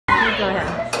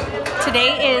ahead.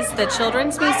 Today is the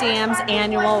Children's Museum's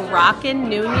annual Rockin'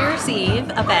 New Year's Eve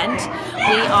event.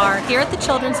 We are here at the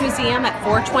Children's Museum at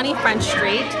 420 French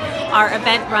Street. Our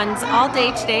event runs all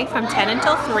day today from 10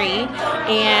 until 3,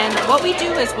 and what we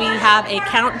do is we have a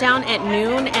countdown at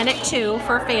noon and at 2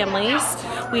 for families.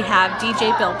 We have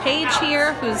DJ Bill Page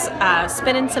here, who's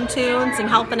spinning some tunes and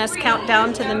helping us count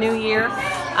down to the new year.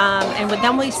 And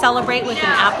then we celebrate with an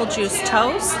apple juice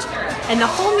toast. And the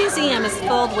whole museum is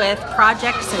filled with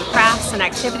projects and crafts and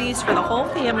activities for the whole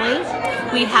family.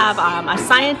 We have a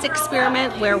science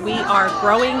experiment where we are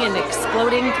growing and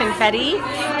exploding confetti.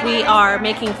 We are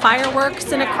making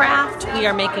fireworks in a craft. We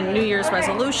are making New Year's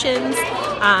resolutions,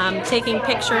 taking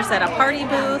pictures at a party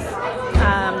booth,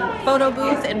 photo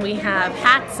booth, and we have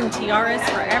hats and tiaras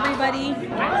for everybody.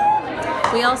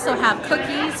 We also have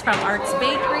cookies from Art's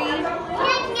Bakery,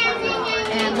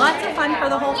 and lots of fun for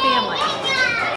the whole family.